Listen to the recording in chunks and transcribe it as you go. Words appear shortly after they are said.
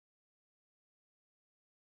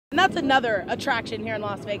And that's another attraction here in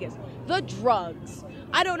Las Vegas, the drugs.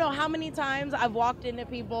 I don't know how many times I've walked into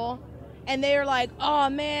people and they're like, oh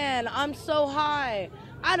man, I'm so high.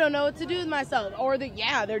 I don't know what to do with myself. Or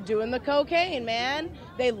they're doing the cocaine, man.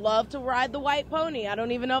 They love to ride the white pony. I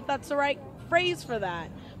don't even know if that's the right phrase for that,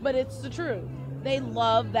 but it's the truth. They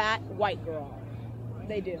love that white girl.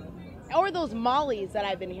 They do. Or those mollies that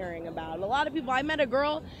I've been hearing about. A lot of people, I met a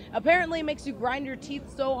girl, apparently it makes you grind your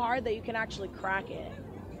teeth so hard that you can actually crack it.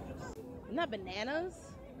 Isn't that bananas?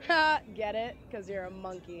 Get it? Because you're a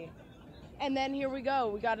monkey. And then here we go.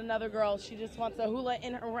 We got another girl. She just wants a hula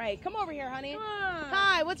in her right. Come over here, honey.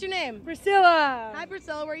 Hi, what's your name? Priscilla. Hi,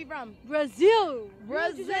 Priscilla. Where are you from? Brazil.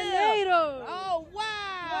 Brazil. Rio de Janeiro. Oh,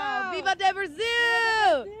 wow. Viva de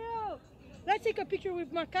Brazil. Let's take a picture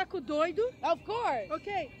with Macaco Doido. Of course.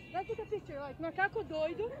 Okay, let's take a picture like Macaco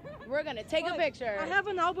Doido. We're going to take a picture. I have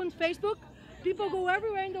an album on Facebook. People go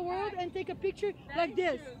everywhere in the world and take a picture like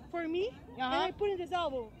this for me, and I put in this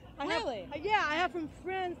album. Really? I have from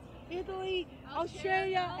France, Italy,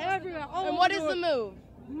 Australia, everywhere. And what is the move?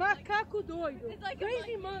 Macaco Doido. It's like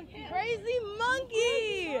crazy monkey. Crazy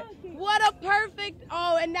monkey. What a perfect.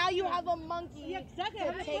 Oh, and now you have a monkey. Yeah, exactly.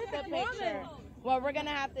 To take the picture. Well, we're going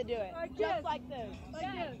to have to do it. Just like this.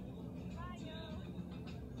 Like this.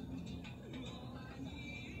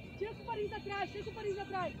 Tira com o Paris atrás, tira com o Paris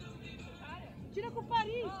atrás. Tira com o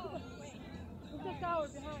Paris. With the tower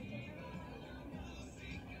behind.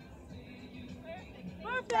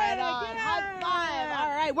 Perfect. Right on. Yeah. High five. All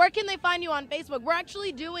right. Where can they find you on Facebook? We're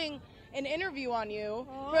actually doing an interview on you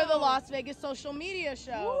for the Las Vegas social media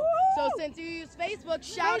show. So since you use Facebook,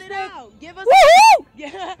 shout it out. Give us. Woohoo!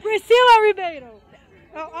 Yeah. Priscilla Ribeiro.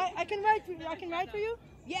 I can write for you. I can write for you.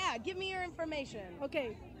 Yeah. Give me your information.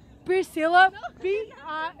 Okay. Priscilla.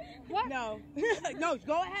 What? No. No.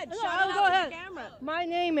 Go ahead. No, Shout go out ahead. to the camera. My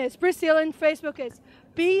name is Priscilla, and Facebook is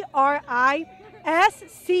PRISCILLA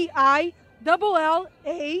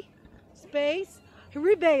space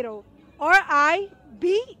Ribeiro.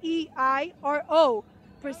 RIBEIRO.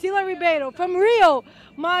 Priscilla Ribeiro from Rio.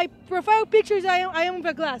 My profile pictures I am with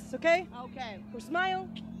a glass, okay? Okay. Or smile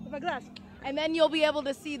with a glass. And then you'll be able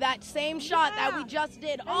to see that same shot that we just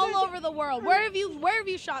did all over the world. Where have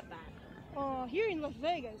you shot that? Here in Las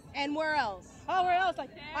Vegas. And where else? Oh, where else? Like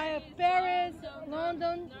I have Paris,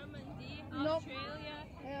 London, Normandy, Australia,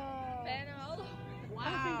 Panama.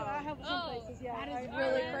 I have some places. Yeah, That is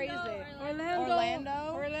really crazy.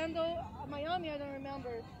 Orlando, Miami. I don't remember.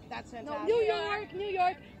 That's No, fantastic. New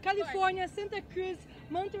York, California, Santa Cruz,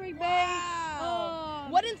 Monterey Bay. Wow.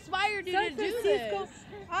 What inspired you San to do Francisco. this?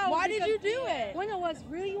 Oh, Why did because you do it? When I was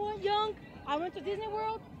really young, I went to Disney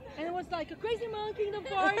World, and it was like a crazy monkey in the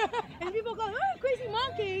park, and people go, "Oh, crazy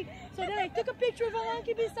monkey!" So then I took a picture of a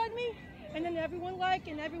monkey beside me, and then everyone liked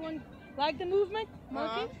the movement.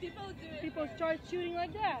 Monkey. People start shooting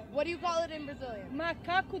like that. What do you call it in Brazilian?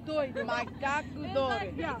 Macaco doido. Macaco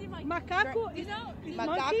doido. Yeah, macaco is monkey.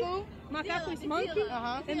 Macaco? Macaco is monkey,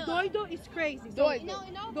 and doido is crazy. So Doido. You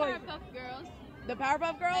know Doido. Powerpuff Girls? The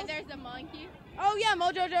Powerpuff Girls? There's a monkey. Oh yeah,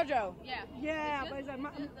 Mojo Jojo. Yeah. Yeah, but it's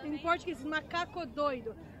in Portuguese, it's macaco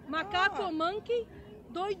doido. Macaco monkey,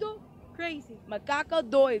 doido crazy. Macaco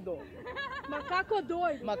doido. Macaco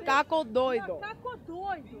doido. Macaco doido. Macaco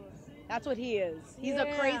doido. That's what he is. He's a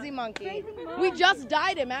Yeah. crazy monkey. Crazy monkey. We just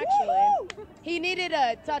dyed him actually. Woo! He needed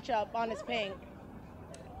a touch up on his pink.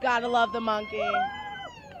 Gotta love the monkey.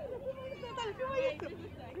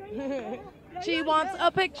 She wants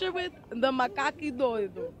a picture with the macaco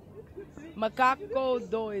doido. Macaco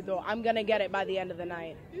doido. I'm gonna get it by the end of the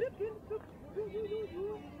night.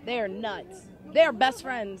 They're nuts. They're best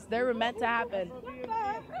friends. They were meant to happen.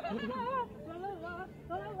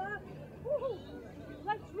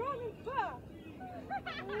 Let's run and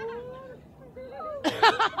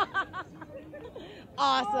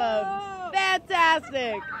Awesome.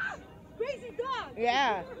 Fantastic. Crazy dog.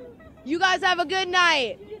 Yeah. You guys have a good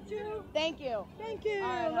night. You too. Thank you. Thank you. All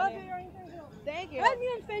right, Love honey. your interview. Thank you. Add me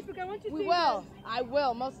on Facebook. I want to see We you will. guys. I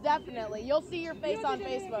will, most definitely. You'll see your face on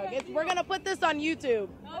Facebook. We're going to put this on YouTube.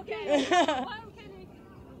 Okay.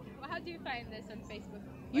 How do you find this on Facebook?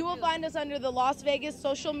 You will find us under the Las Vegas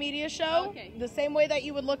Social Media Show. Okay. The same way that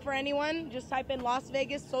you would look for anyone. Just type in Las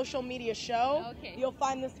Vegas Social Media Show. Okay. You'll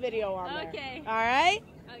find this video on there. Okay. All right?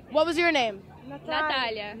 Okay. What was your name?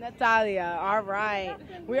 Natalia. Natalia. All right.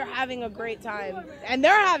 We're having a great time. And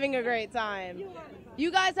they're having a great time. You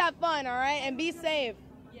guys have fun, all right? And be safe.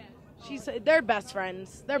 Yeah. They're best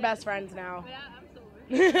friends. They're best friends now.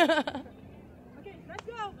 But I'm sober. Okay, let's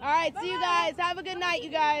go. All right, see you guys. Have a good night, you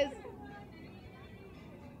guys.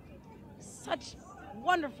 Such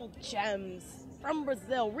wonderful gems from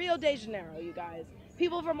Brazil, Rio de Janeiro, you guys.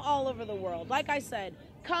 people from all over the world. Like I said,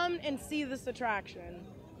 come and see this attraction.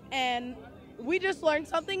 And we just learned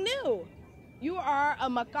something new. You are a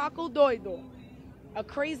macaco doido, a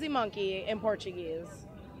crazy monkey in Portuguese.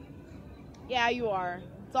 Yeah, you are.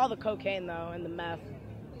 It's all the cocaine, though, and the meth.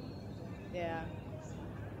 Yeah.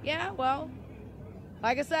 Yeah, well,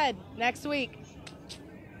 like I said, next week.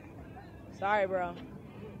 Sorry, bro.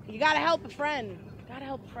 You gotta help a friend. Gotta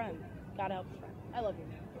help a friend. Gotta help a friend. I love you.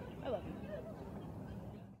 I love you.